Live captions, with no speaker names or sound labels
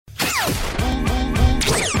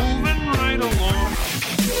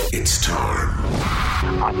It's time.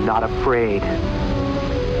 I'm not afraid.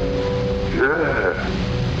 Yeah.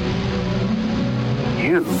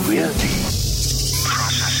 You really.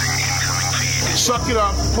 Processing incoming feed. Suck it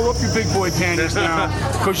up. Pull up your big boy panties now,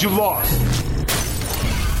 because you lost.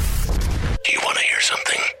 Do you want to hear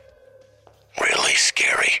something really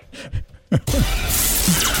scary?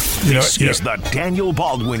 This is the Daniel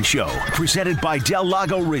Baldwin Show, presented by Del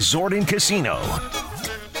Lago Resort and Casino.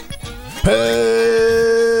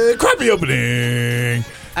 Hey, crappy opening.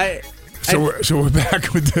 So we're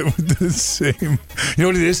back with the same. You know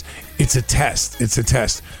what it is? It's a test. It's a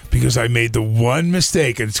test because I made the one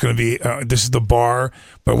mistake, and it's going to be this is the bar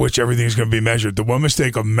by which everything is going to be measured. The one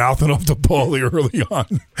mistake of mouthing off to Paulie early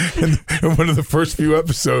on in one of the first few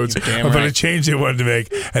episodes about a change they wanted to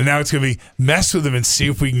make, and now it's going to be mess with him and see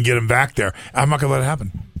if we can get him back there. I'm not going to let it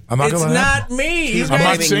happen. I'm not going to let it happen. It's not me. I'm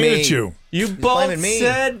not saying it's you. You both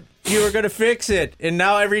said you were going to fix it, and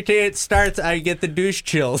now every day it starts, I get the douche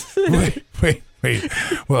chills. Wait.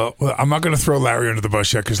 Well, I'm not going to throw Larry under the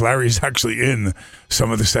bus yet because Larry is actually in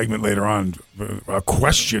some of the segment later on. A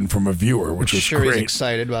question from a viewer, which is great. He's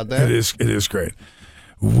excited about that. It is great.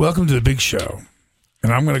 Welcome to the big show,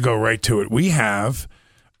 and I'm going to go right to it. We have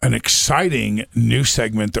an exciting new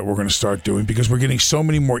segment that we're going to start doing because we're getting so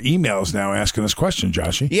many more emails now asking us questions,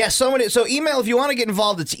 Joshy. Yeah, so email if you want to get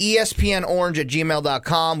involved. It's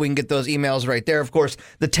espnorange@gmail.com. We can get those emails right there. Of course,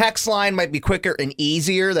 the text line might be quicker and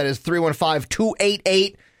easier. That is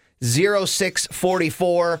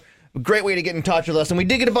 315-288-0644. Great way to get in touch with us. And we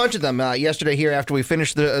did get a bunch of them yesterday here after we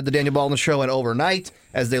finished the Daniel Baldwin Show and overnight.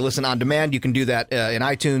 As they listen on demand, you can do that in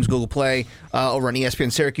iTunes, Google Play, over on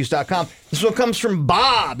ESPNSyracuse.com. This one comes from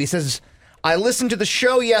Bob. He says, I listened to the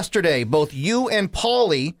show yesterday. Both you and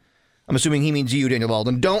Paulie, I'm assuming he means you, Daniel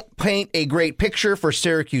Baldwin, don't paint a great picture for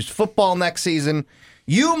Syracuse football next season.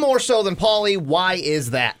 You more so than Paulie. Why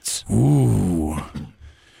is that? Ooh.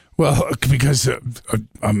 Well, because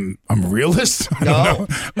I'm a realist. I don't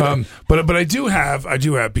know. But I do have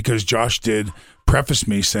because Josh did preface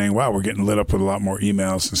me saying, "Wow, we're getting lit up with a lot more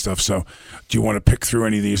emails and stuff." So, do you want to pick through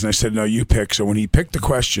any of these? And I said, "No, you pick." So when he picked the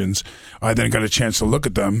questions, I then got a chance to look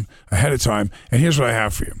at them ahead of time. And here's what I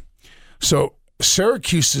have for you. So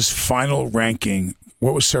Syracuse's final ranking.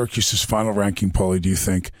 What was Syracuse's final ranking, Paulie? Do you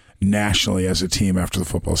think nationally as a team after the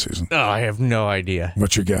football season? Oh, I have no idea.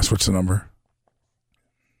 What's your guess? What's the number?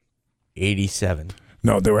 87.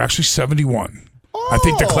 No, they were actually 71. Oh. I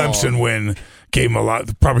think the Clemson win gave him a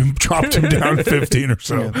lot, probably dropped him down 15 or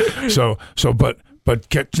so. Yeah.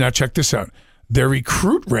 Now check this out. Their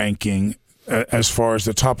recruit ranking, as far as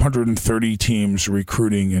the top 130 teams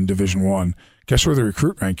recruiting in Division I, guess where the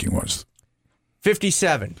recruit ranking was?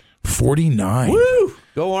 57. 49. Woo!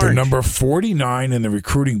 Go Orange. They're number 49 in the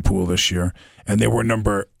recruiting pool this year, and they were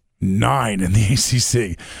number 9 in the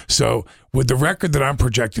ACC. So with the record that I'm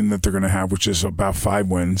projecting that they're going to have, which is about 5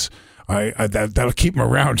 wins, that'll keep them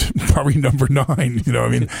around probably number 9. You know, I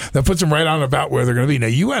mean, that puts them right on about where they're going to be. Now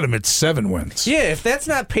you had them at 7 wins. Yeah, if that's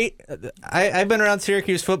not I've been around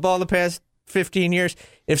Syracuse football the past 15 years.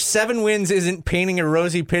 If 7 wins isn't painting a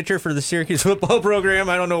rosy picture for the Syracuse football program,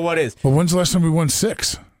 I don't know what is. Well, when's the last time we won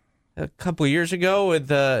 6? A couple of years ago with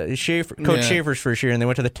Coach Schaefer's first year, and they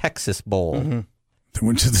went to the Texas Bowl. Mm-hmm. They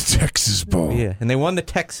went to the Texas Bowl. Yeah, and they won the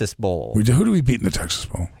Texas Bowl. Who do we beat in the Texas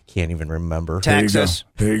Bowl? I can't even remember. Texas.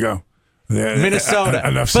 There you go. Minnesota.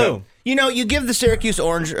 Enough Boom. said. You know, you give the Syracuse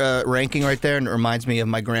Orange ranking right there, and it reminds me of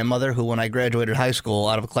my grandmother, who when I graduated high school,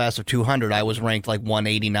 out of a class of 200, I was ranked like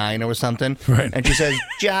 189 or something. Right. And she says,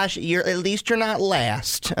 Josh, at least you're not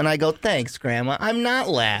last. And I go, thanks, Grandma. I'm not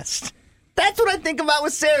last. That's what I think about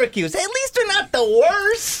with Syracuse. At least they're not the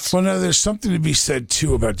worst. Well, no, there's something to be said,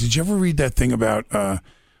 too, about, did you ever read that thing about, I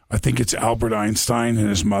think it's Albert Einstein and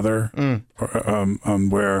his mother,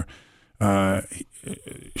 where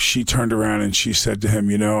she turned around and she said to him,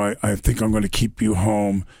 you know, I think I'm going to keep you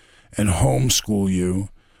home and homeschool you.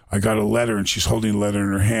 I got a letter, and she's holding a letter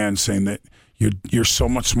in her hand saying that you're so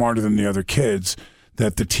much smarter than the other kids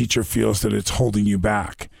that the teacher feels that it's holding you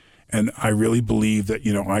back. And I really believe that,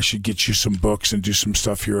 you know, I should get you some books and do some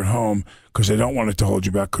stuff here at home because I don't want it to hold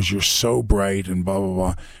you back because you're so bright and blah, blah,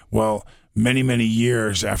 blah. Well, many, many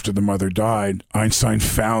years after the mother died, Einstein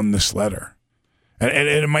found this letter. And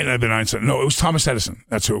it might not have been Einstein. No, it was Thomas Edison.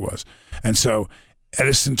 That's who it was. And so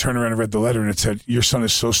Edison turned around and read the letter, and it said, your son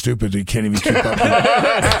is so stupid that he can't even keep up.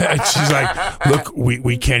 And she's like, look,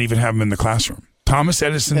 we can't even have him in the classroom. Thomas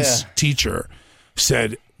Edison's teacher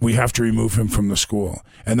said, we have to remove him from the school.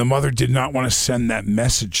 And the mother did not want to send that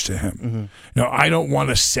message to him. Mm-hmm. Now, I don't want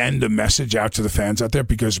to send a message out to the fans out there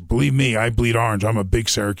because, believe me, I bleed orange. I'm a big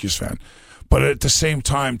Syracuse fan. but at the same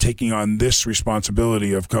time taking on this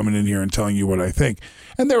responsibility of coming in here and telling you what I think.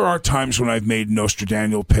 And there are times when I've made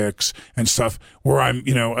Nostradamus picks and stuff where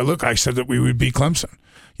I said that we would beat Clemson.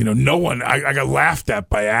 No one, I got laughed at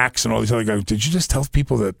by Axe and all these other guys. Did you just tell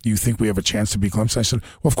people that you think we have a chance to beat Clemson? I said,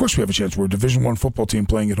 well, of course we have a chance. We're a Division I football team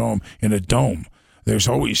playing at home in a dome. There's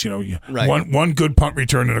always, one good punt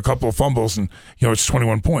return and a couple of fumbles, and, it's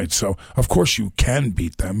 21 points. So, of course, you can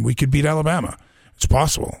beat them. We could beat Alabama. It's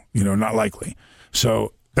possible, not likely.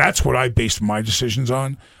 So that's what I based my decisions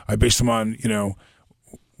on. I based them on,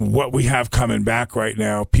 what we have coming back right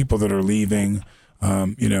now, people that are leaving.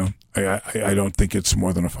 I don't think it's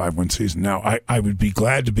more than a 5-win season. Now, I would be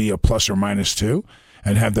glad to be a plus or minus 2.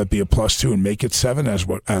 And have that be a +2 and make it 7 as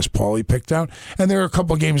Paulie picked out. And there are a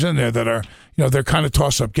couple of games in there that are, they're kind of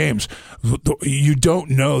toss-up games. You don't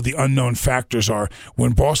know the unknown factors are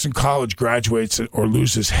when Boston College graduates or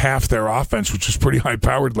loses half their offense, which was pretty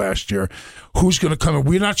high-powered last year. Who's going to come in?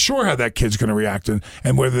 We're not sure how that kid's going to react and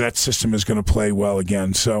whether that system is going to play well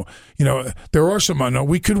again. So, there are some unknown.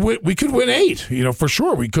 We could win 8, for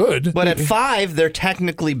sure we could. But at 5, they're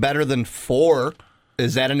technically better than 4.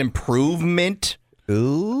 Is that an improvement?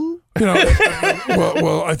 Ooh.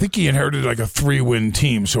 Well, I think he inherited like a 3-win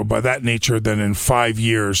team. So by that nature, then in 5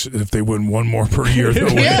 years, if they win one more per year,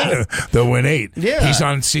 they'll win 8. Yeah. He's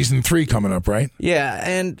on season 3 coming up, right? Yeah,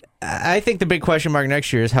 and I think the big question mark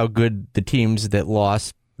next year is how good the teams that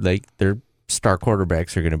lost, like their star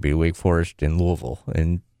quarterbacks, are going to be. Wake Forest and Louisville,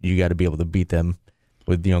 and you got to be able to beat them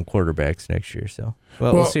with young quarterbacks next year. So,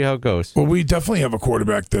 we'll see how it goes. Well, we definitely have a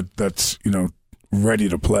quarterback that's ready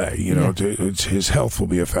to play. His health will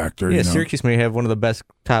be a factor. Yeah, Syracuse may have one of the best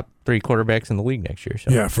top 3 quarterbacks in the league next year.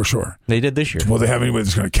 So. Yeah, for sure. They did this year. Well, they have anybody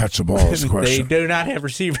that's going to catch the ball is the question. They do not have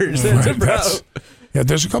receivers. That's a problem.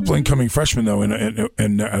 There's a couple incoming freshmen, though,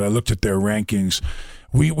 and I looked at their rankings.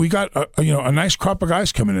 We got a nice crop of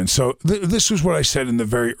guys coming in. So this was what I said in the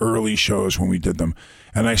very early shows when we did them.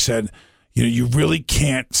 And I said, you really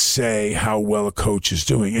can't say how well a coach is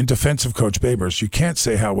doing. In defense of Coach Babers, you can't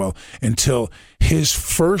say how well until his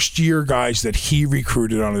first-year guys that he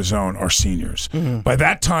recruited on his own are seniors. Mm-hmm. By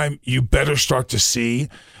that time, you better start to see,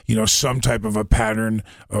 some type of a pattern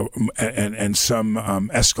and some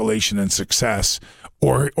escalation and success,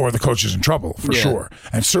 or the coach is in trouble for sure.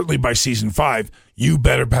 And certainly by season 5, you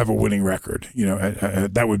better have a winning record.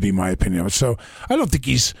 That would be my opinion of it. So I don't think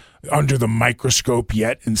he's under the microscope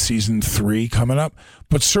yet in season 3 coming up.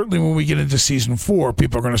 But certainly when we get into season 4,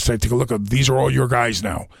 people are going to say, take a look at these are all your guys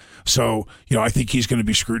now. So, I think he's going to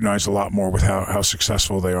be scrutinized a lot more with how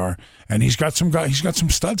successful they are. And he's got some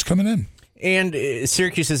studs coming in. And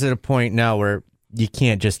Syracuse is at a point now where you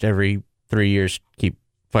can't just every 3 years keep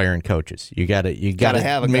firing coaches. You gotta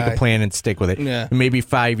have make a plan and stick with it. Yeah. Maybe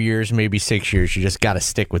 5 years, maybe 6 years. You just got to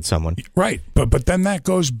stick with someone. Right. But then that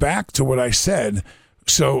goes back to what I said.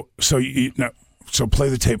 So play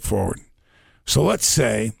the tape forward. So let's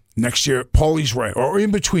say next year Paulie's right, or in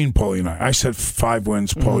between Paulie and I said 5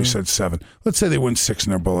 wins. Paulie said 7. Let's say they win 6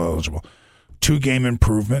 and they're bowl eligible. 2-game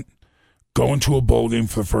improvement. Go into a bowl game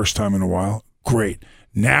for the first time in a while. Great.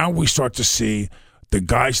 Now we start to see the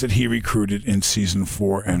guys that he recruited in season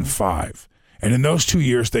 4 and 5. And in those 2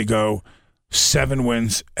 years, they go 7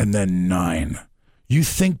 wins and then 9. You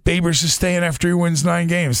think Babers is staying after he wins 9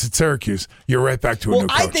 games at Syracuse? You're right back to a new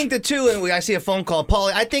coach. I think that too, and I see a phone call,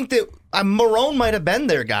 Paulie. I think that Marone might have been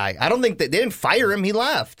their guy. I don't think that they didn't fire him; he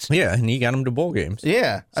left. Yeah, and he got him to bowl games.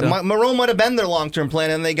 Yeah, so. Marone might have been their long-term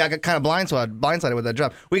plan, and they got kind of blindsided with that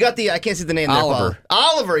job. We got I can't see the name. Oliver. There,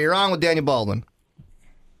 Oliver, you're on with Daniel Baldwin.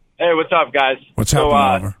 Hey, what's up, guys? What's happening,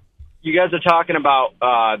 Oliver? You guys are talking about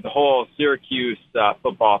the whole Syracuse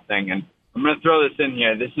football thing, and I'm going to throw this in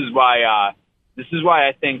here. This is why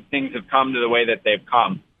I think things have come to the way that they've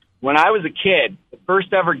come. When I was a kid, the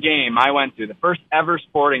first ever game I went to, the first ever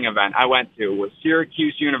sporting event I went to was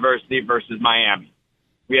Syracuse University versus Miami.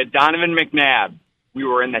 We had Donovan McNabb. We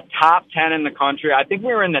were in the top 10 in the country. I think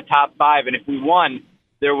we were in the top 5, and if we won,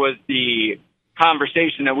 there was the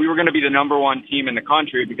conversation that we were going to be the number 1 team in the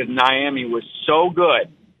country because Miami was so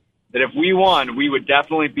good that if we won, we would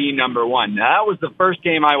definitely be number 1. Now, that was the first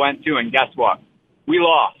game I went to, and guess what? We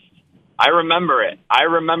lost. I remember it. I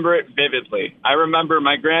remember it vividly. I remember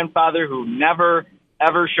my grandfather, who never,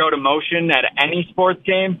 ever showed emotion at any sports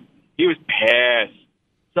game. He was pissed.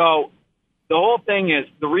 So the whole thing is,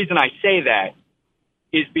 the reason I say that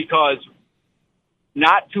is because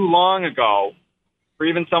not too long ago, for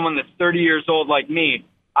even someone that's 30 years old like me,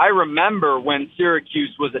 I remember when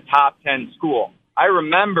Syracuse was a top 10 school. I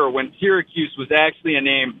remember when Syracuse was actually a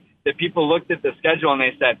name that people looked at the schedule and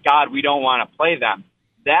they said, God, we don't want to play them.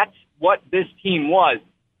 That's what this team was.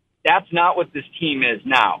 That's not what this team is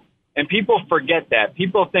now. And people forget that.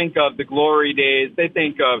 People think of the glory days. They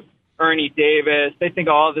think of Ernie Davis. They think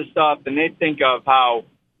of all this stuff, and they think of how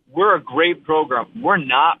we're a great program. We're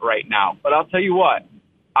not right now. But I'll tell you what,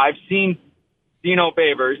 I've seen Dino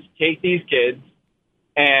Babers take these kids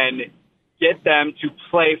and get them to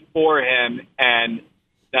play for him and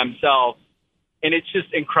themselves. And it's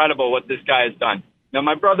just incredible what this guy has done. Now,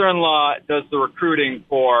 my brother-in-law does the recruiting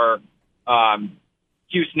for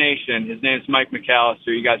Cuse Nation. His name is Mike McAllister.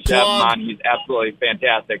 You guys should have him on. He's absolutely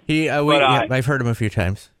fantastic. I've heard him a few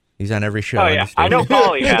times. He's on every show. Oh, yeah. I know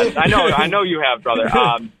Paulie has. I know you have, brother.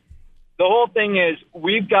 The whole thing is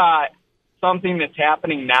we've got something that's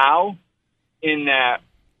happening now in that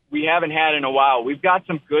we haven't had in a while. We've got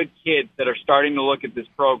some good kids that are starting to look at this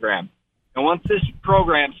program. And once this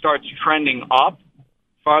program starts trending up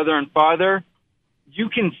farther and farther, you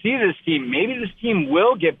can see this team. Maybe this team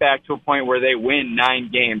will get back to a point where they win 9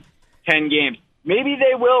 games, 10 games. Maybe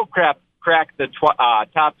they will crack the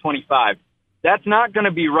top 25. That's not going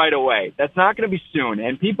to be right away. That's not going to be soon.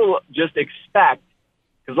 And people just expect,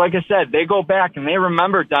 because like I said, they go back and they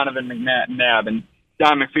remember Donovan McNabb and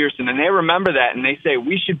Don McPherson, and they remember that, and they say,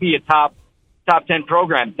 we should be a top 10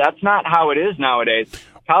 program. That's not how it is nowadays.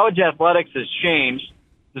 College athletics has changed.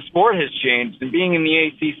 The sport has changed. And being in the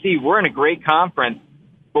ACC, we're in a great conference,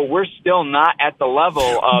 but we're still not at the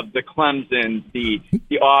level of the Clemsons, the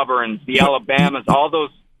Auburns, the Alabamas, all those.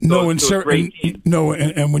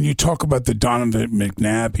 And when you talk about the Donovan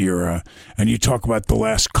McNabb era, and you talk about the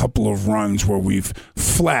last couple of runs where we've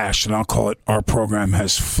flashed, and I'll call it our program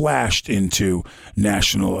has flashed into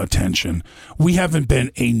national attention, we haven't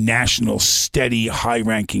been a national, steady,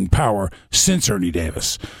 high-ranking power since Ernie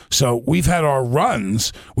Davis. So we've had our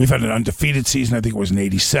runs. We've had an undefeated season. I think it was in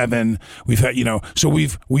 '87. We've had, so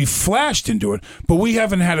we've flashed into it, but we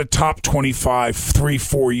haven't had a top 25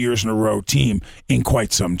 3-4 years in a row team in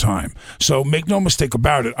quite some time. So make no mistake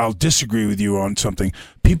about it, I'll disagree with you on something.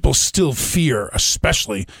 People still fear,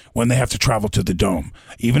 especially when they have to travel to the Dome.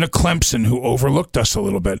 Even a Clemson, who overlooked us a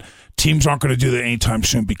little bit, teams aren't going to do that anytime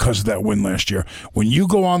soon because of that win last year. When you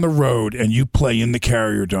go on the road and you play in the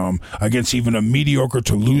Carrier Dome against even a mediocre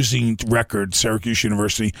to losing record, Syracuse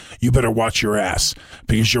University, you better watch your ass,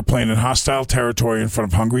 because you're playing in hostile territory in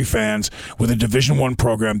front of hungry fans with a Division I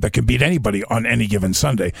program that can beat anybody on any given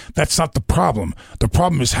Sunday. That's not the problem. The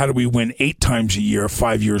problem is, how do we win 8 times a year,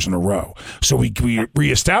 5 years in a row? So we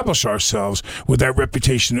reestablish ourselves with that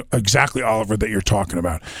reputation, exactly, Oliver, that you're talking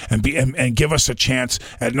about, and give us a chance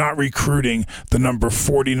at not recruiting the number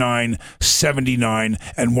 49, 79,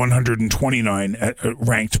 and 129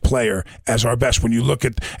 ranked player as our best. When you look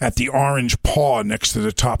at the orange paw next to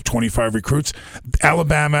the top 25 recruits,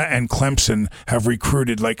 Alabama and Clemson have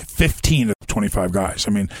recruited like 15 of 25 guys.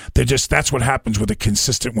 I mean, that's what happens with a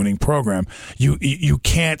consistent winning program. You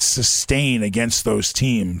can't sustain against those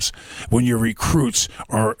teams when your recruits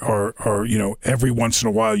are every once in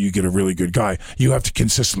a while you get a really good guy. You have to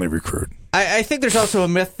consistently recruit. I think there's also a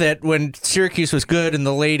myth that when Syracuse was good in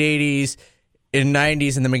the late 80s and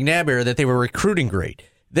 90s in the McNabb era, that they were recruiting great.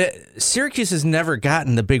 Syracuse has never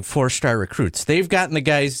gotten the big 4-star recruits. They've gotten the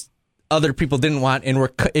guys other people didn't want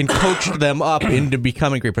and coached them up into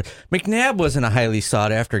becoming great. McNabb wasn't a highly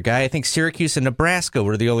sought-after guy. I think Syracuse and Nebraska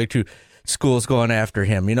were the only two schools going after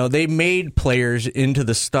him. They made players into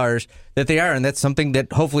the stars that they are, and that's something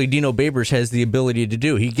that hopefully Dino Babers has the ability to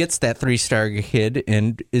do. He gets that 3-star kid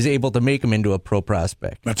and is able to make him into a pro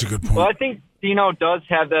prospect. That's a good point. Well, I think Dino does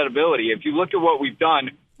have that ability. If you look at what we've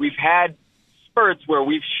done, we've had spurts where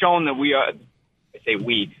we've shown that we are,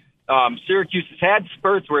 Syracuse has had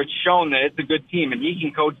spurts where it's shown that it's a good team and he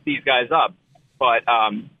can coach these guys up. But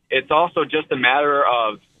it's also just a matter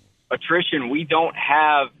of attrition. We don't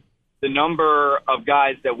have the number of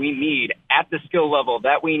guys that we need at the skill level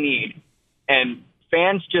that we need. And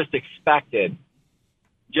fans just expected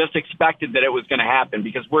that it was going to happen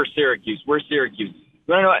because we're Syracuse. We're Syracuse.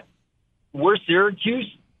 You want to know what? We're Syracuse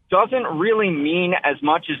doesn't really mean as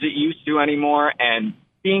much as it used to anymore. And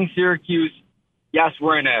being Syracuse, yes,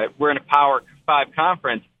 we're in a Power 5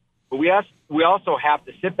 conference, but we also have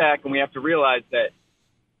to sit back and we have to realize that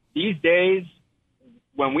these days,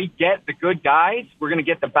 when we get the good guys, we're going to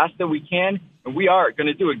get the best that we can, and we are going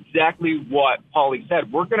to do exactly what Paulie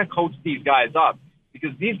said. We're going to coach these guys up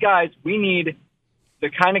because these guys, we need the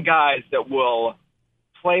kind of guys that will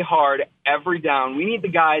play hard every down. We need the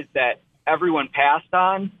guys that everyone passed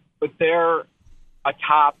on, but they're a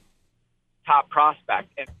top prospect.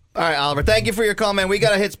 All right, Oliver, thank you for your call, man. We got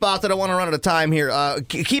to hit spots. I don't want to run out of time here.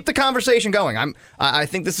 Keep the conversation going. I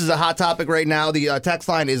think this is a hot topic right now. The text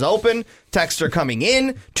line is open, Texts are coming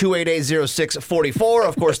in, 288-0644.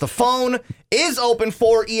 Of course, the phone is open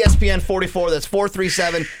for ESPN 44. That's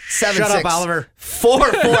 437-7644. Shut up, Oliver.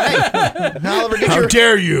 Hey, Oliver, get How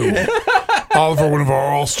dare you? Oliver, one of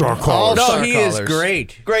our all-star callers. All-star No, he callers. is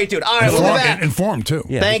great. Great dude. All right, we'll be back. Informed, too.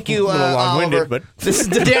 Yeah, Thank you, a little long-winded, Oliver. but This is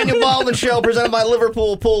the Daniel Baldwin Show, presented by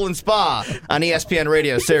Liverpool Pool and Spa on ESPN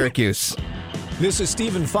Radio Syracuse. This is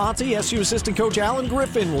Stephen Fonte. SU assistant coach Alan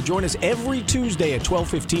Griffin will join us every Tuesday at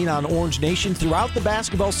 12:15 on Orange Nation throughout the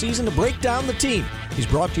basketball season to break down the team. He's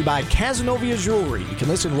brought to you by Casanova Jewelry. You can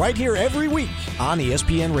listen right here every week on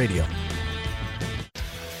ESPN Radio.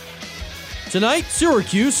 Tonight,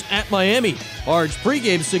 Syracuse at Miami. Orange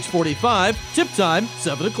pregame 6:45, tip time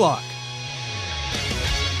 7 o'clock.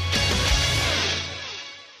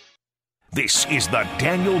 This is the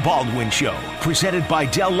Daniel Baldwin Show, presented by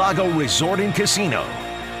Del Lago Resort and Casino.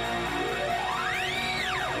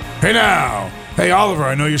 Hey now. Hey, Oliver,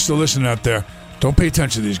 I know you're still listening out there. Don't pay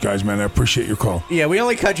attention to these guys, man. I appreciate your call. yeah, we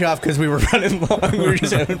only cut you off because we were running long. We were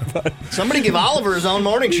just having fun. Somebody give Oliver his own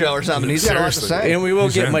morning show or something. He's got a lot to Seriously. say. And we will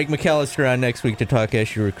Who's get in? Mike McAllister on next week to talk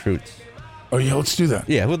SU recruits. Oh, yeah, let's do that.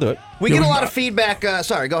 Yeah, we'll do it. We Yeah, get a we- lot of feedback.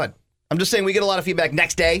 Sorry, go ahead. I'm just saying we get a lot of feedback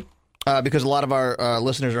next day because a lot of our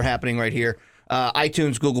listeners are happening right here.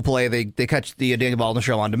 iTunes, Google Play, they catch the Daniel Baldwin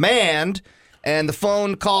Show on demand. And the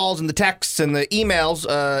phone calls and the texts and the emails,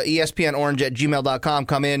 ESPNOrange@gmail.com,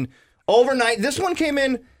 come in overnight. This one came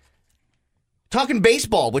in talking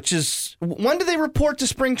baseball, which is, when do they report to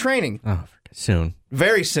spring training? Oh, soon.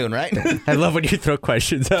 Very soon, right? I love when you throw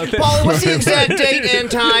questions out there. Paulie, what's the exact date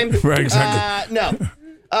and time? Right, exactly. No.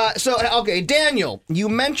 Okay, Daniel, you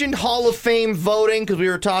mentioned Hall of Fame voting because we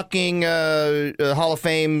were talking Hall of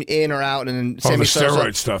Fame in or out, and Oh, Sammy the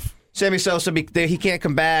steroid stuff. Sammy Sosa, he can't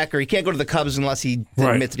come back, or he can't go to the Cubs unless he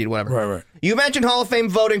Right. admits it, whatever. Right. You mentioned Hall of Fame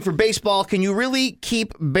voting for baseball. Can you really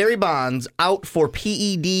keep Barry Bonds out for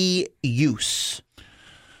PED use?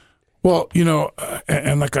 Well,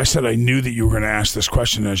 and like I said, I knew that you were going to ask this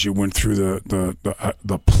question as you went through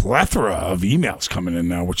the plethora of emails coming in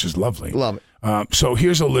now, which is lovely. Love it. So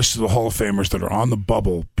here's a list of the Hall of Famers that are on the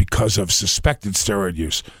bubble because of suspected steroid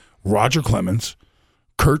use: Roger Clemens,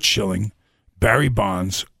 Curt Schilling, Barry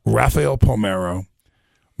Bonds, Rafael Palmeiro,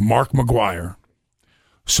 Mark McGuire.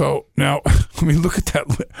 So now, let me look at that.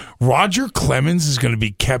 Roger Clemens is going to be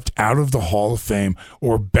kept out of the Hall of Fame,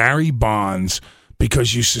 or Barry Bonds,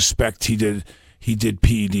 because you suspect he did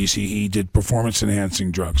PEDs, he did performance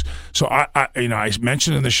enhancing drugs. So I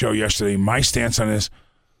mentioned in the show yesterday, my stance on this: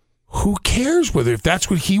 who cares whether, if that's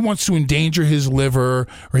what he wants to endanger his liver,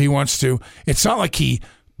 or he wants to? It's not like he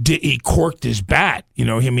corked his bat.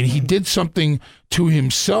 He did something to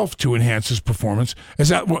himself to enhance his performance.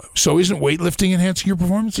 So isn't weightlifting enhancing your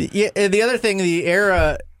performance? Yeah, and the other thing, the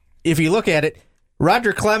era, if you look at it,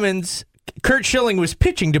 Roger Clemens, Curt Schilling was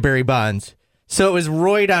pitching to Barry Bonds. So it was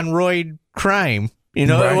roid on roid crime.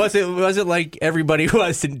 Right. It wasn't like everybody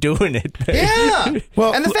wasn't doing it. Yeah.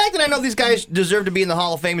 Well, and the fact that I know these guys deserve to be in the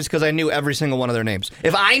Hall of Fame is because I knew every single one of their names.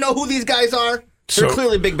 If I know who these guys are, they're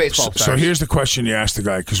clearly big baseball stars. So here's the question you asked the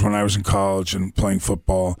guy, because when I was in college and playing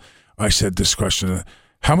football, I said this question: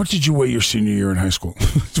 how much did you weigh your senior year in high school?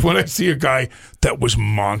 It's when I see a guy that was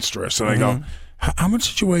monstrous, and I go, how much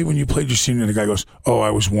did you weigh when you played your senior? And the guy goes, I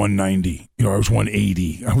was 190. I was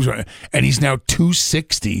 180. And he's now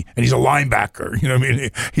 260, and he's a linebacker.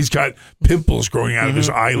 He's got pimples growing out of his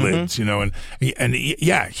eyelids.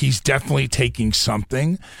 He's definitely taking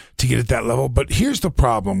something to get at that level. But here's the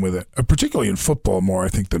problem with it, particularly in football more, I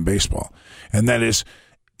think, than baseball, and that is,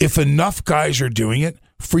 if enough guys are doing it,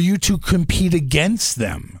 for you to compete against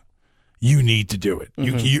them, you need to do it.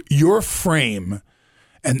 Your frame,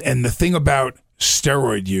 and the thing about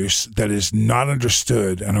steroid use that is not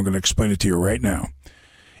understood, and I'm going to explain it to you right now.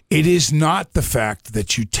 It is not the fact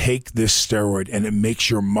that you take this steroid and it makes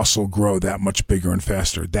your muscle grow that much bigger and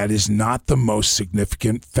faster. That is not the most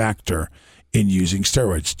significant factor in using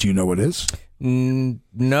steroids. Do you know what is?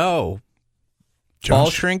 No. Josh? Ball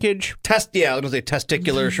shrinkage? I was going to say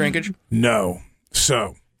testicular shrinkage. No.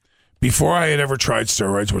 So, before I had ever tried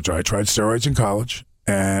steroids, which I tried steroids in college,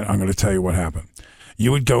 and I'm going to tell you what happened.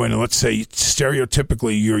 You would go in and, let's say,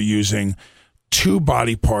 stereotypically, you're using 2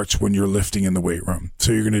 body parts when you're lifting in the weight room.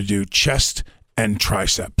 So you're going to do chest and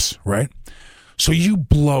triceps, right? So you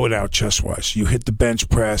blow it out chest-wise. You hit the bench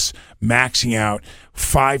press, maxing out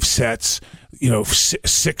 5 sets,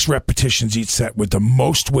 6 repetitions each set with the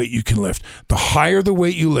most weight you can lift. The higher the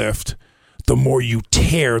weight you lift, the more you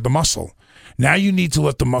tear the muscle. Now you need to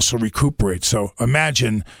let the muscle recuperate. So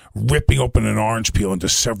imagine ripping open an orange peel into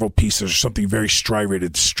several pieces, or something very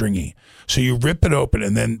striated, stringy. So you rip it open,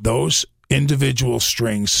 and then those individual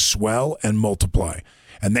strings swell and multiply.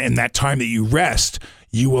 And in that time that you rest,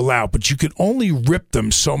 you allow. But you can only rip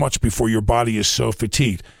them so much before your body is so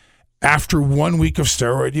fatigued. After 1 week of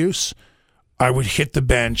steroid use, I would hit the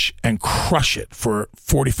bench and crush it for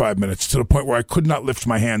 45 minutes to the point where I could not lift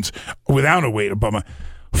my hands without a weight above my...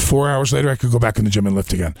 4 hours later, I could go back in the gym and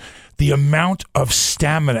lift again. The amount of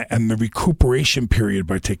stamina and the recuperation period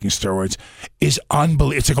by taking steroids is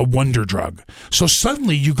unbelievable. It's like a wonder drug. So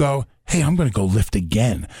suddenly you go, hey, I'm going to go lift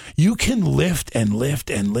again. You can lift and lift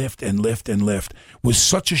and lift and lift and lift with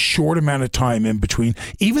such a short amount of time in between,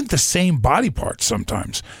 even the same body parts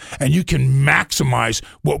sometimes. And you can maximize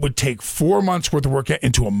what would take 4 months worth of work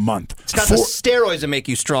into a month. It's not the steroids that make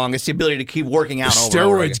you strong. It's the ability to keep working out over and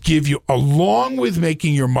over again. Steroids give you, along with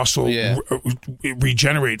making your muscle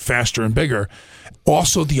regenerate faster and bigger,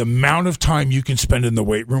 also the amount of time you can spend in the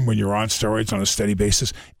weight room when you're on steroids on a steady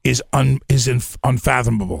basis is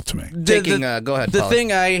unfathomable to me. Go ahead, The Paulie.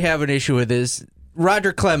 thing I have an issue with is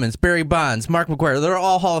Roger Clemens, Barry Bonds, Mark McGwire, they're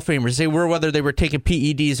all Hall of Famers. They were, whether they were taking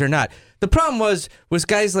PEDs or not. The problem was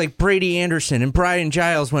guys like Brady Anderson and Brian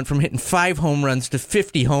Giles went from hitting 5 home runs to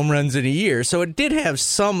 50 home runs in a year. So it did have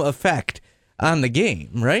some effect on the game,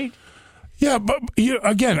 right? Yeah, but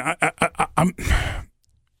again,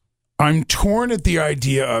 I'm torn at the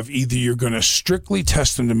idea of either you're going to strictly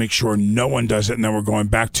test them to make sure no one does it, and then we're going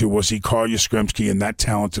back to, was he Carl Yastrzemski and that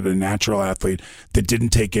talented a natural athlete that didn't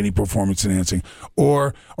take any performance enhancing,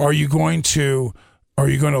 or are you going to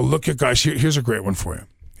look at guys? Here's a great one for you.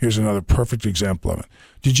 Here's another perfect example of it.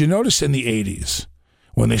 Did you notice in the 80s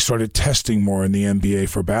when they started testing more in the NBA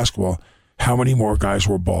for basketball, how many more guys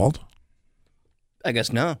were bald? I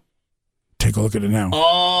guess no. Take a look at it now.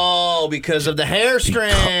 Oh, because of the hair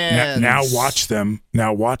strands. Now watch them.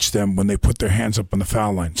 Now watch them when they put their hands up on the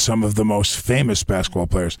foul line. Some of the most famous basketball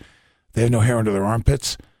players, they have no hair under their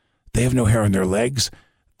armpits. They have no hair on their legs.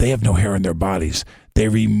 They have no hair on their bodies. They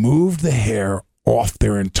removed the hair off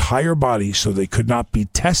their entire body so they could not be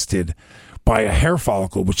tested by a hair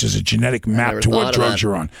follicle, which is a genetic map to what drugs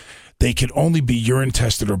you're on. They can only be urine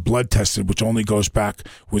tested or blood tested, which only goes back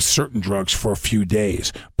with certain drugs for a few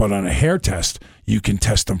days. But on a hair test, you can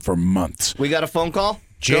test them for months. We got a phone call?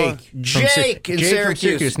 Jake in Jake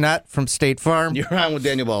Syracuse. from not from State Farm. You're on with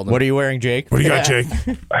Daniel Baldwin. What are you wearing, Jake? What do you got, Jake?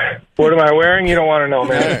 What am I wearing? You don't want to know,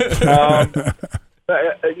 man.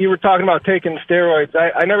 You were talking about taking steroids.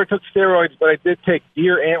 I never took steroids, but I did take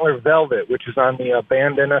deer antler velvet, which is on the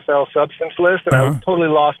banned NFL substance list, and I totally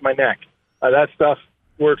lost my neck. That stuff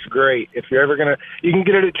works great. If you're ever gonna, you can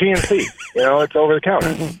get it at GNC. It's over the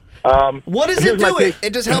counter. What does it do?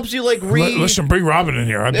 It just helps you Listen, bring Robin in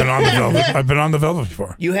here. I've been on the velvet. I've been on the velvet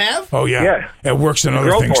before. You have? Oh yeah. It works on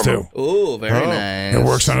other things too. Ooh, very nice. It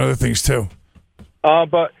works on other things too.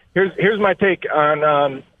 But here's my take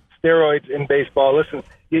on steroids in baseball. Listen,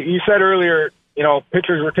 you said earlier,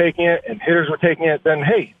 pitchers were taking it and hitters were taking it. Then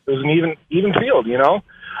hey, it was an even field,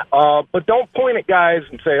 But don't point at guys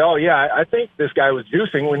and say, oh, yeah, I think this guy was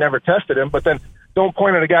juicing. We never tested him. But then don't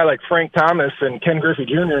point at a guy like Frank Thomas and Ken Griffey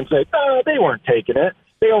Jr. and say, oh, they weren't taking it.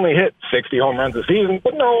 They only hit 60 home runs a season.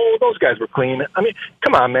 But no, those guys were clean. I mean,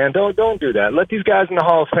 come on, man. Don't do that. Let these guys in the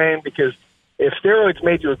Hall of Fame, because if steroids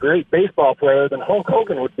made you a great baseball player, then Hulk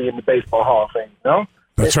Hogan would be in the Baseball Hall of Fame,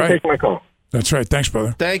 That's right. Take my call. That's right. Thanks,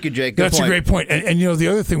 brother. Thank you, Jake. That's a great point. And the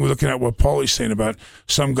other thing, we're looking at what Paulie's saying about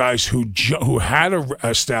some guys who had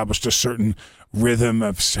established a certain rhythm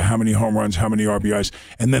of how many home runs, how many RBIs,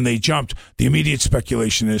 and then they jumped. The immediate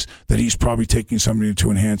speculation is that he's probably taking something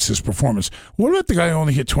to enhance his performance. What about the guy who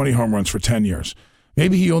only hit 20 home runs for 10 years?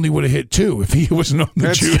 Maybe he only would have hit 2 if he wasn't on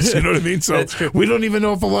the juice. You know what I mean? So we don't even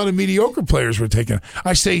know if a lot of mediocre players were taking it.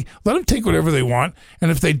 I say, let them take whatever they want. And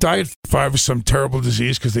if they die at 5 with some terrible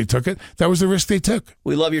disease because they took it, that was the risk they took.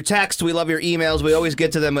 We love your texts. We love your emails. We always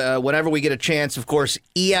get to them whenever we get a chance. Of course,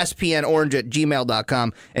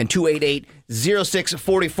 ESPNOrange@gmail.com and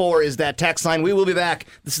 288-0644 is that text line. We will be back.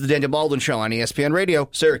 This is the Daniel Baldwin Show on ESPN Radio,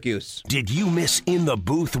 Syracuse. Did you miss In the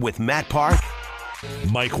Booth with Matt Park?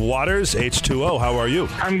 Mike Waters, H2O, how are you?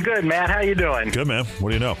 I'm good, Matt. How you doing? Good, man. What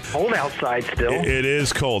do you know? Cold outside still. It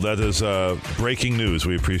is cold. That is breaking news.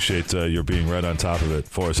 We appreciate your being right on top of it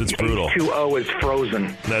for us. It's brutal. H2O is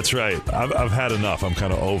frozen. That's right. I've had enough. I'm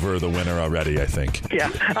kind of over the winter already, I think.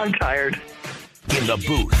 Yeah, I'm tired. In the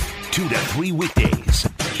Booth, 2 to 3 weekdays.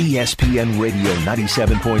 ESPN Radio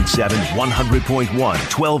 97.7,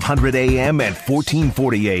 100.1, 1200 AM and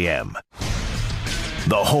 1440 AM.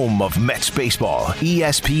 The home of Mets baseball,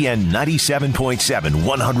 ESPN 97.7,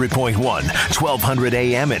 100.1, 1200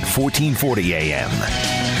 AM and 1440 AM.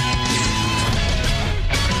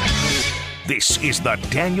 This is the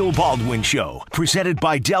Daniel Baldwin Show, presented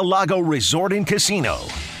by Del Lago Resort and Casino.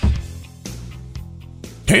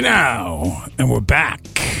 Hey now, and we're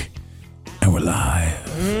back, and we're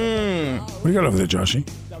live. What do you got over there, Joshy?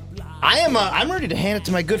 I'm ready to hand it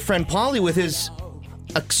to my good friend Paulie with his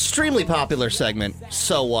extremely popular segment,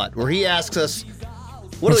 So What, where he asks us,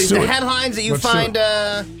 what are these, the headlines that you find...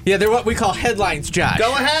 Yeah, they're what we call headlines, Josh.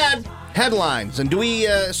 Go ahead. Headlines. And do we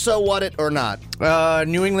so what it or not?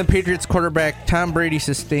 New England Patriots quarterback Tom Brady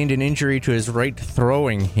sustained an injury to his right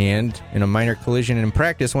throwing hand in a minor collision in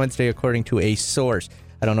practice Wednesday, according to a source.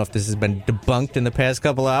 I don't know if this has been debunked in the past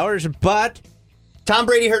couple hours, but... Tom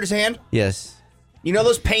Brady hurt his hand? Yes. You know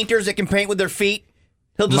those painters that can paint with their feet?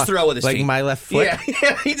 He'll just throw with his feet. Like my left foot?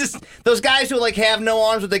 Yeah. Those guys who have no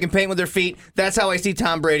arms but they can paint with their feet, that's how I see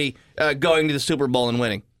Tom Brady going to the Super Bowl and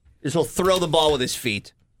winning. Is he'll throw the ball with his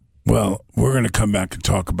feet. Well, we're going to come back and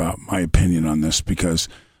talk about my opinion on this because,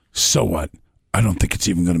 so what? I don't think it's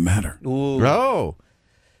even going to matter. Ooh. Oh.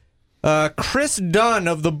 Chris Dunn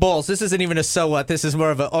of the Bulls. This isn't even a so what. This is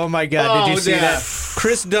more of a, oh my God, did you see that?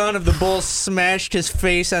 Chris Dunn of the Bulls smashed his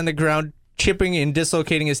face on the ground, chipping and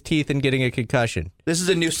dislocating his teeth and getting a concussion. This is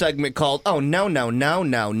a new segment called, oh, no.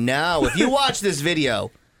 If you watch this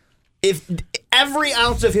video, if every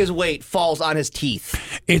ounce of his weight falls on his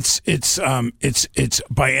teeth. It's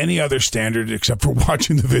by any other standard except for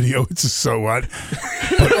watching the video, it's a so what.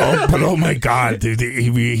 But oh my God, dude,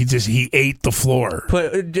 he ate the floor.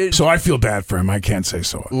 So I feel bad for him. I can't say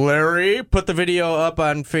so what. Larry, put the video up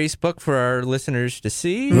on Facebook for our listeners to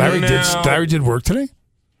see. Larry did work today?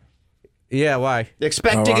 Yeah, why?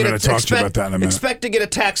 Expect to get a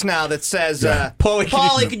text now that says,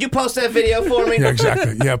 Paulie, could you post that video for me? Yeah,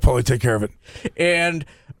 exactly. Yeah, Paulie, take care of it. And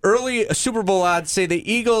early Super Bowl odds say the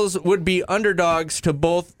Eagles would be underdogs to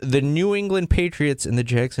both the New England Patriots and the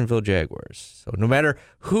Jacksonville Jaguars. So no matter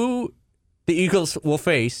who the Eagles will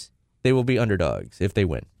face, they will be underdogs if they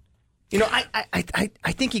win. You know, I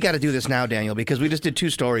think you got to do this now, Daniel, because we just did 2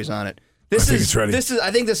 stories on it. I think it's ready. I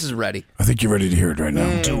think this is ready. I think you're ready to hear it right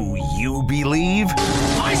now. Do you believe?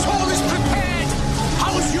 My soul is prepared.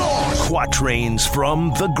 How's yours? Quatrains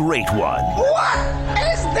from the Great One.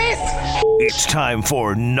 What is this? It's time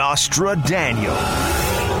for Nostra Daniel.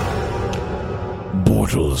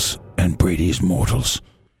 Bortles and Brady's mortals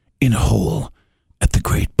in a hole at the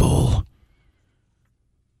Great Bowl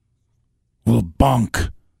will bonk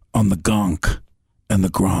on the gonk and the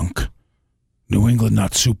gronk. New England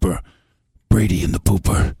not super. Brady in the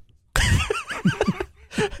pooper.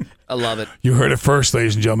 I love it. You heard it first,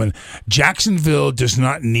 ladies and gentlemen. Jacksonville does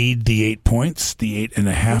not need the 8 points, the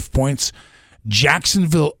 8.5 points.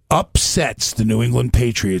 Jacksonville upsets the New England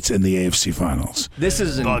Patriots in the AFC Finals.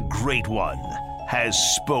 The Great One has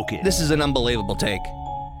spoken. This is an unbelievable take.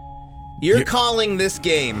 You're calling this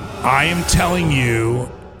game. I am telling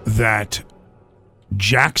you that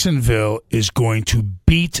Jacksonville is going to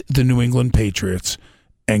beat the New England Patriots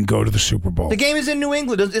and go to the Super Bowl. The game is in New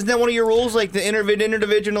England. Isn't that one of your rules, like the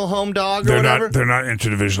interdivisional home dog or whatever? They're not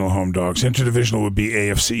interdivisional home dogs. Interdivisional would be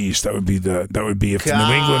AFC East. That would be if New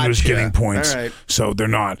England was getting points. All right. So they're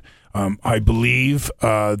not. I believe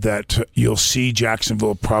that you'll see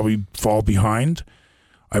Jacksonville probably fall behind.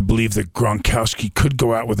 I believe that Gronkowski could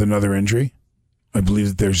go out with another injury. I believe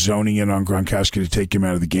that they're zoning in on Gronkowski to take him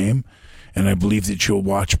out of the game. And I believe that you'll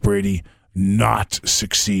watch Brady not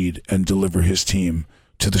succeed and deliver his team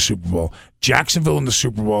to the Super Bowl. Jacksonville in the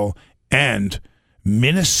Super Bowl, and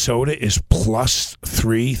Minnesota is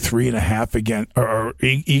 +3.5 again. Or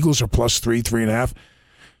Eagles are +3.5.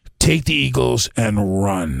 Take the Eagles and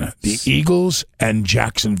run. The Eagles and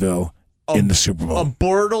Jacksonville in the Super Bowl.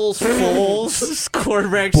 Bortles Foles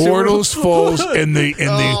quarterback. Bortles Foles in the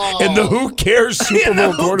Who Cares Super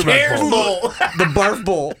Bowl quarterback bowl. The Barf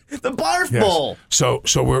Bowl. The Barf Yes. Bowl. So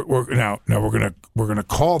we're gonna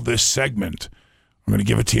call this segment. I'm gonna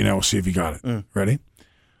give it to you now. We'll see if you got it. Ready?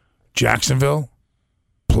 Jacksonville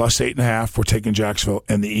 +8.5. We're taking Jacksonville,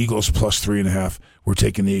 and the Eagles +3.5. We're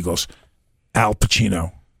taking the Eagles. Al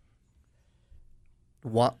Pacino.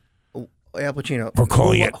 What? Al Pacino. We're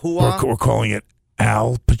calling it. We're calling it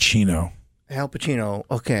Al Pacino. Al Pacino.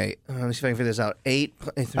 Okay, let me see if I can figure this out. 8.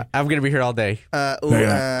 I'm going to be here all day.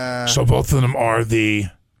 So both of them are the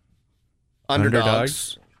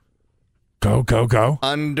underdogs. Go.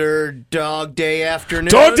 Underdog Day Afternoon.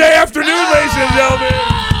 Dog Day Afternoon, ladies and gentlemen.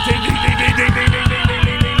 Ding, ding, ding, ding, ding, ding, ding, ding, ding,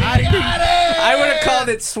 ding, ding. I got it. I would have called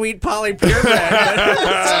it Sweet Polly Pyramid.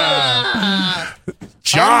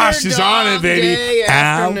 Josh is on it, baby. Day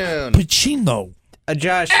Al Afternoon. Pacino.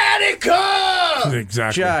 Josh. Attica!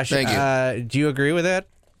 Exactly. Josh, Thank you. Do you agree with that?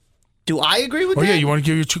 Do I agree with that? Oh, yeah, you want to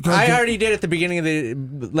give your two? I already did at the beginning of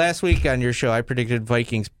the last week on your show. I predicted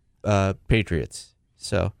Vikings, Patriots.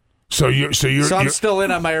 So I'm still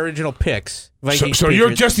in on my original picks. Vikings, so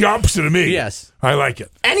you're just the opposite of me. Yes, I like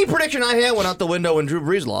it. Any prediction I had went out the window when Drew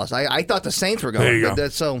Brees lost. I thought the Saints were going. There you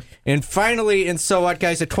go. And finally, and so what,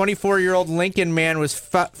 guys? A 24-year-old Lincoln man was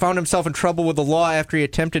found himself in trouble with the law after he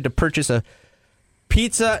attempted to purchase a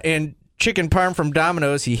pizza and chicken parm from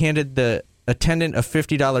Domino's. He handed the attendant a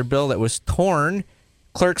 $50 bill that was torn.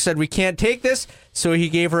 Clerk said, "We can't take this," so he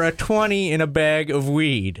gave her a $20 in a bag of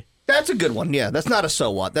weed. That's a good one. Yeah, that's not a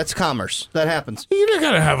so what. That's commerce. That happens. You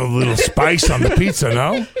gotta have a little spice on the pizza,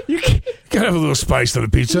 no? You gotta have a little spice on the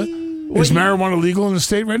pizza. Is marijuana legal in the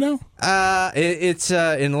state right now? It's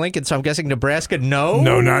in Lincoln, so I'm guessing Nebraska. No,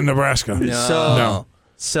 not in Nebraska. No.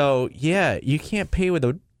 So yeah, you can't pay with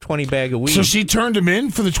a 20 bag of weed. So she turned him in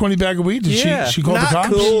for the 20 bag of weed. Did she call the cops?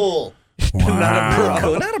 Cool.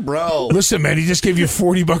 Wow. Not a bro. Listen, man, he just gave you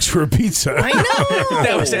 $40 for a pizza. I know.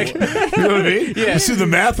 That was actually, you know what I mean? Yeah. Let's do the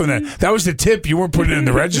math on that. That was the tip. You weren't putting it in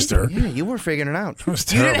the register. Yeah, you were figuring it out. That was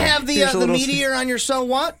You terrible. didn't have the meteor on your so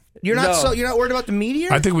what? You're not you're not worried about the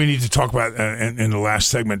meteor? I think we need to talk about in the last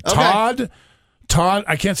segment. Okay. Todd,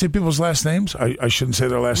 I can't say people's last names. I shouldn't say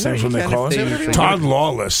their last names when they call us. Todd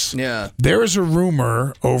Lawless. Yeah. There is a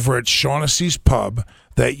rumor over at Shaughnessy's Pub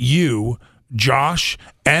that you, Josh,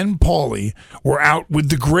 and Paulie were out with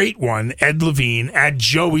the great one, Ed Levine, at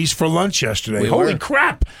Joey's for lunch yesterday. Holy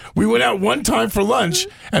crap. We went out one time for lunch,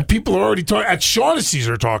 and people are already talking. At Shaughnessy's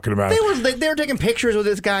are talking about it. They were taking pictures with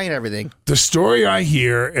this guy and everything. The story I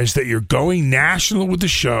hear is that you're going national with the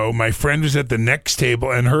show. My friend was at the next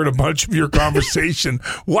table and heard a bunch of your conversation.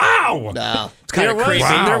 Wow. No, it's kind of crazy.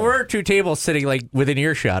 Wow. There were two tables sitting like within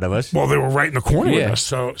earshot of us. Well, they were right in the corner with us,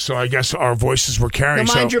 so I guess our voices were carrying.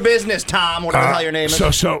 Now mind your business, Tom, whatever the hell your name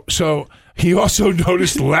is. So he also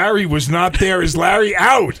noticed Larry was not there. Is Larry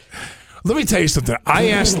out? Let me tell you something. I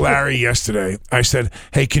asked Larry yesterday. I said,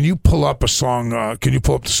 "Hey, can you pull up a song? Can you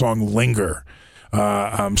pull up the song Linger?"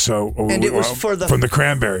 And it was from the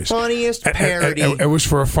Cranberries. Funniest parody. It was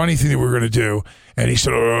for a funny thing that we were going to do. And he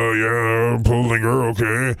said, "Oh yeah, pull Linger,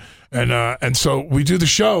 okay." And so we do the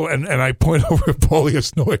show, and I point over at Paul. He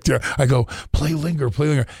has no idea. I go, "Play Linger, play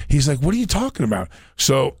Linger." He's like, "What are you talking about?"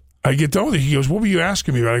 So I get done with it. He goes, "What were you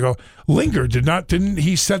asking me about?" I go, "Linger, didn't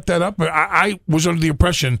he set that up?" I was under the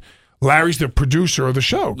impression Larry's the producer of the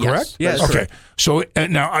show, correct? Yes. Okay. So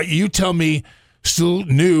now you tell me, still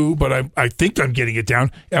new, but I think I'm getting it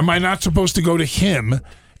down. Am I not supposed to go to him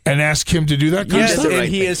and ask him to do that kind of stuff? Yes, and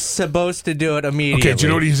he is supposed to do it immediately. Okay, do you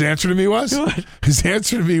know what his answer to me was? What? His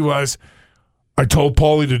answer to me was, I told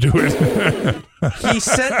Paulie to do it. He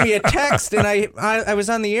sent me a text, and I was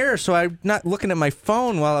on the air, so I'm not looking at my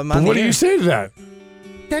phone while I'm on the air. What do you say to that?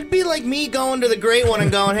 That'd be like me going to the great one and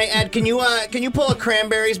going, "Hey Ed, can you pull a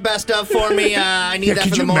Cranberries best of for me? I need that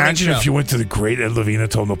for the morning show." Could you imagine if you went to the great Ed Levine and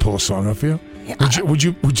told him to pull a song up for you? Would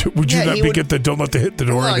you get the "Don't let the hit the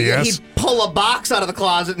door" in the ass? He'd pull a box out of the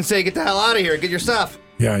closet and say, "Get the hell out of here, get your stuff."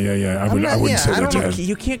 Yeah. I wouldn't say that to Ed.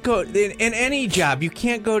 You can't go in any job. You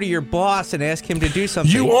can't go to your boss and ask him to do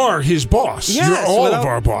something. You are his boss. Yes, You're all of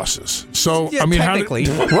our bosses. So Yeah, I mean, technically.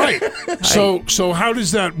 right? So how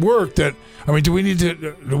does that work? Do we need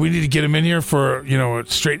to get him in here for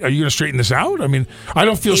straight? Are you going to straighten this out? I mean, I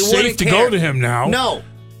don't feel safe to go to him now. No,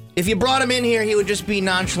 if you brought him in here, he would just be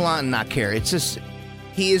nonchalant and not care. It's just.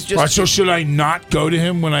 He is just. All right, so should I not go to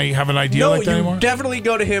him when I have an idea like that anymore? No, you definitely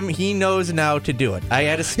go to him. He knows now to do it. I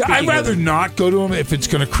had a. I'd rather not go to him if it's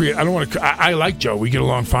going to create. I don't want to. I like Joe. We get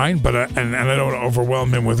along fine, but and I don't want to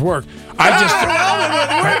overwhelm him with work.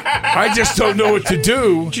 I just don't know what to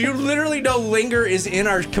do. Do you literally know Linger is in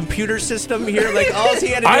our computer system here? Like all he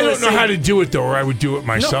had to do. I don't know how to do it though, or I would do it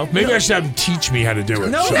myself. Maybe I should have him teach me how to do it.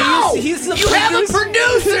 No, he's the you have a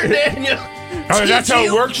producer, Daniel. All right, that's how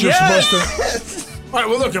it works. You're supposed to. All right,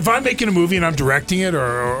 well, look, if I'm making a movie and I'm directing it,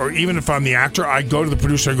 or even if I'm the actor, I go to the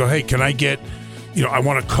producer and go, "Hey, can I get, I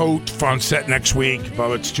want a coat on set next week, but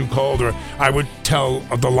it's too cold." Or I would tell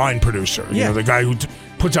the line producer, the guy who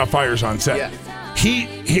puts out fires on set. Yeah.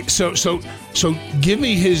 So give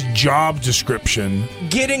me his job description.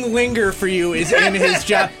 Getting Linger for you is in his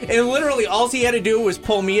job. And literally all he had to do was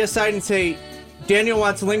pull me aside and say, "Daniel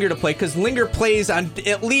wants Linger to play," because Linger plays on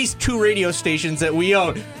at least 2 radio stations that we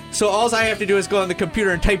own. So all I have to do is go on the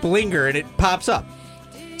computer and type Linger, and it pops up.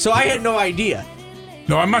 So I had no idea.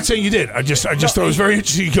 No, I'm not saying you did. I just thought it was very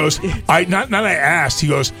interesting. He goes, I asked. He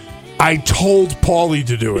goes, "I told Paulie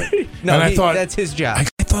to do it." No, and I thought that's his job.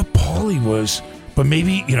 I thought Paulie was But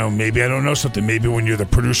maybe, maybe I don't know something. Maybe when you're the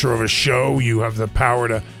producer of a show, you have the power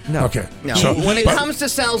to. No. Okay. No. When it comes to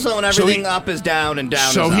cell zone, everything up is down and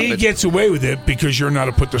down so is up. he gets away with it because you're not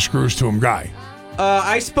a put the screws to him guy.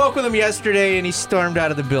 I spoke with him yesterday, and he stormed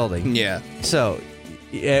out of the building. Yeah. So,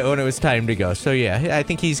 when it was time to go. So, yeah, I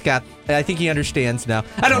think I think he understands now.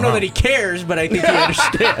 I don't know that he cares, but I think he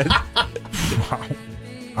understands. Wow.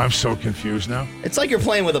 I'm so confused now. It's like you're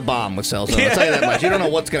playing with a bomb with cell zone. I'll tell you that much. You don't know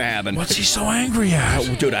what's going to happen. What's he so angry at?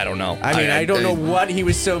 Dude, I don't know. I don't know what he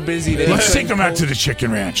was so busy that Let's take him out to the chicken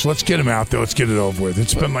ranch. Let's get him out there. Let's get it over with.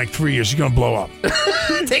 It's been like 3 years. He's going to blow up.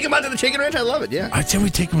 Take him out to the chicken ranch? I love it, yeah. I'd say we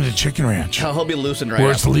take him to the chicken ranch. Oh, he'll be loosened right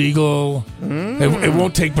where up. it's legal. It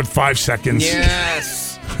won't take but 5 seconds.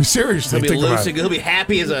 Yes. Seriously, He'll be think about loose. it. He'll be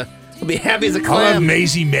happy as a clam. I'll have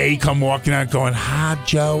Maisie May come walking out going, "Hi,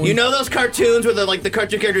 Joey." You know those cartoons where the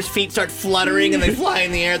cartoon characters' feet start fluttering and they fly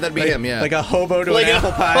in the air? That'd be him, yeah. Like a hobo to an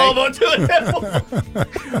apple pie. Hobo to an apple.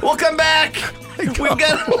 We'll come back. We've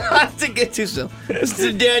got a lot to get to still. It's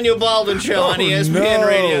the Daniel Baldwin Show on ESPN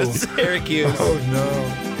Radio Syracuse. Oh,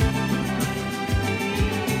 no.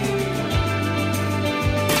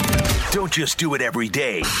 Don't just do it every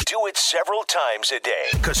day. Do it several times a day,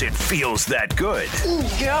 because it feels that good.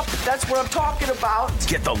 Yep, that's what I'm talking about.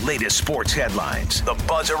 Get the latest sports headlines, the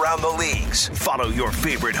buzz around the leagues. Follow your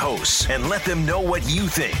favorite hosts and let them know what you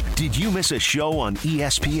think. Did you miss a show on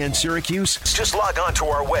ESPN Syracuse? Just log on to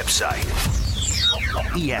our website.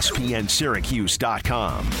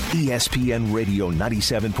 ESPNSyracuse.com. ESPN Radio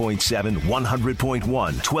 97.7, 100.1,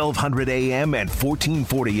 1200 AM and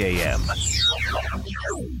 1440 AM.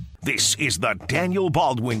 This is the Daniel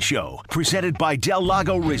Baldwin Show, presented by Del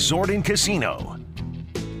Lago Resort and Casino.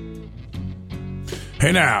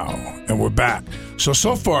 Hey now, and we're back. So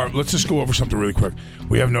far, let's just go over something really quick.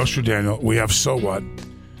 We have Nostradamus. We have So What.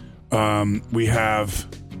 We have...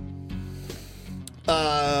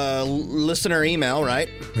 listener email, right?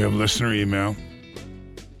 We have listener email.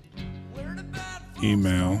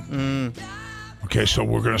 Okay, so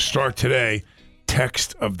we're going to start today.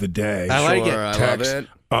 Text of the day. I like it. I Text love it.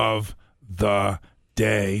 of the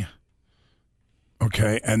day.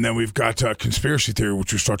 Okay, and then we've got conspiracy theory,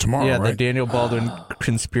 which we start tomorrow, Yeah, right? the Daniel Baldwin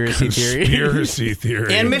conspiracy theory. Conspiracy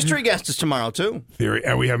theory. And mystery guest is tomorrow, too. Theory.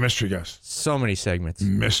 And we have mystery guests. So many segments.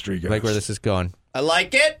 Mystery guest. Like where this is going. I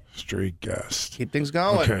like it. Mystery guest. Keep things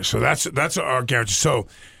going. Okay, so that's our guarantee. So,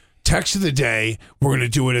 text of the day, we're going to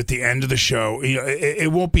do it at the end of the show.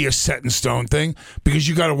 It won't be a set in stone thing because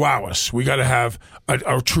you got to wow us. We got to have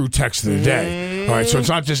a true text of the day. All right, so it's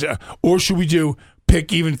not just, or should we do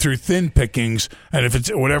pick even through thin pickings, and if it's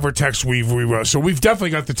whatever text we wrote. So we've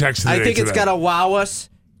definitely got the text of the day I think it's today. got to wow us,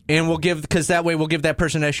 and because that way we'll give that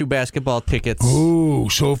person SU basketball tickets. Ooh,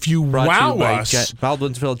 so if you Brought wow to you by us.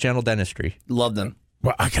 Baldwinsville General Dentistry. Love them.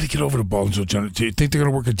 Well, I got to get over to Baldwinsville Gentle. Do you think they're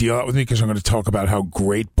going to work a deal out with me? Because I'm going to talk about how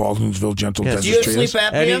great Baldwinsville Gentle Do Dentistry you have is. sleep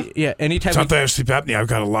apnea? Anytime. It's not that I have sleep apnea. I've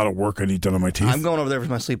got a lot of work I need done on my teeth. I'm going over there for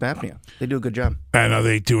my sleep apnea. They do a good job. And are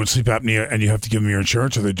they doing sleep apnea and you have to give them your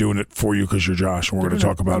insurance, or are they doing it for you because you're Josh? And we're going to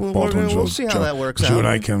talk about Baldwinsville. We'll see how that works out. You and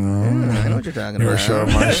I can. I know what you're talking Your about. show,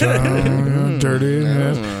 my show.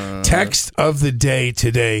 Dirty. Text of the day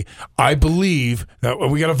today. I believe that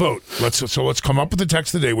we got to vote. Let's come up with the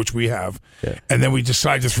text of the day, which we have, and then we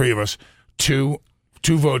decide, the three of us. Two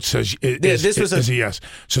votes says is a yes.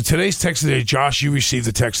 So today's text of the day, Josh, you received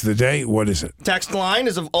the text of the day. What is it? Text line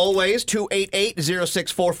is of always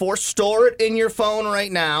 288-0644. Store it in your phone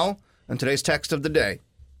right now. And today's text of the day.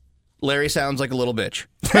 Larry sounds like a little bitch.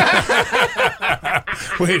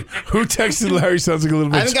 Wait, who texted Larry sounds like a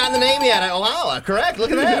little bitch? I haven't gotten the name yet. correct. Look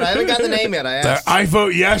at that. I haven't gotten the name yet. I asked. I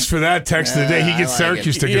vote yes for that text of the day. He gets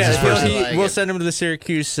Syracuse tickets this person. We'll send him to the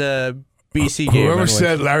Syracuse BC game. Whoever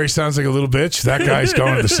said Larry sounds like a little bitch, that guy's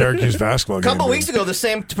going to the Syracuse basketball game. A couple weeks ago, the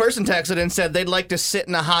same person texted and said they'd like to sit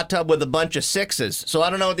in a hot tub with a bunch of sixes. So I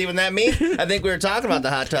don't know what even that means. I think we were talking about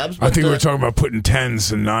the hot tubs. I think we were talking about putting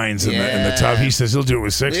 10s and 9s in the tub. He says he'll do it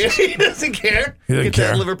with 6s. He doesn't care. He doesn't Get care.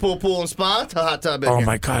 that Liverpool pool and spa to hot tub in Oh here.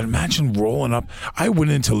 my God! Imagine rolling up. I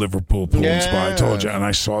went into Liverpool Pool and Spa. I told you, and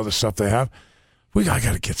I saw the stuff they have. I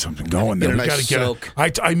got to get something going there. Get a We got nice to get. soak.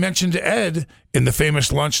 I mentioned to Ed in the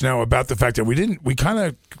famous lunch now about the fact that we kind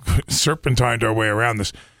of serpentined our way around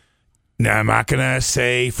this. Now I'm not going to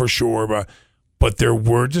say for sure, but there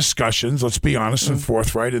were discussions. Let's be honest and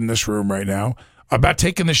forthright in this room right now about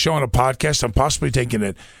taking the show on a podcast and possibly taking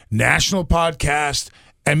it national podcast.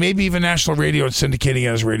 And maybe even national radio and syndicating it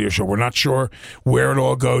as a radio show. We're not sure where it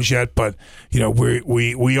all goes yet, but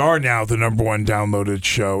we are now the #1 downloaded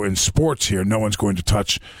show in sports here. No one's going to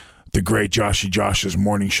touch the great Joshy Josh's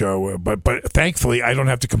morning show. But thankfully, I don't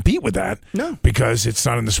have to compete with that. No. Because it's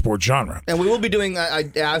not in the sports genre. And we will be doing,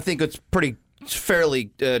 I think it's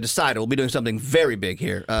fairly decided, we'll be doing something very big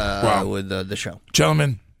here with the show.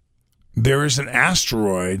 Gentlemen, there is an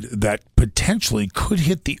asteroid that potentially could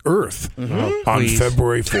hit the Earth on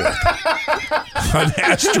February 4th. An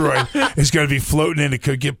asteroid is going to be floating in. It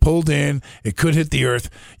could get pulled in. It could hit the Earth.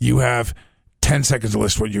 You have 10 seconds to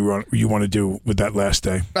list what you want to do with that last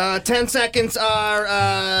day. 10 seconds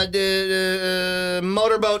are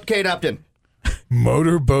Motorboat Kate Upton.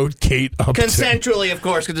 Motorboat Kate Upton. Consensually, of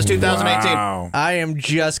course, because it's 2018. Wow. I am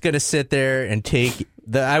just going to sit there and take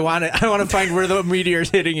I want to find where the meteor is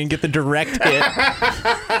hitting and get the direct hit.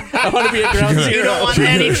 I want to be at ground zero. You don't want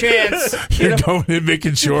any chance. You're going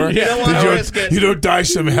making sure. You don't want to risk it. You don't die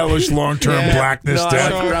some hellish long-term blackness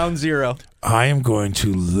death. I want ground zero. I am going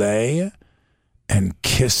to lay and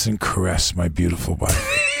kiss and caress my beautiful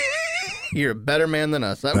wife. You're a better man than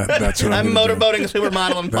us. That's what I'm I'm motorboating a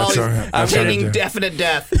supermodel, and I'm taking definite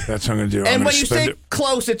death. That's what I'm going to do. And when you say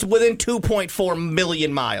close, it's within 2.4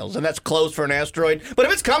 million miles, and that's close for an asteroid. But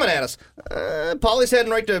if it's coming at us, Paulie's heading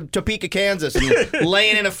right to Topeka, Kansas, and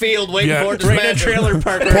laying in a field waiting for it to smash. Right in a trailer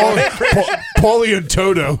park. Paulie and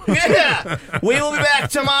Toto. Yeah. We will be back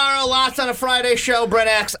tomorrow. Lots on a Friday show. Brett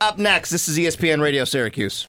Axe up next. This is ESPN Radio Syracuse.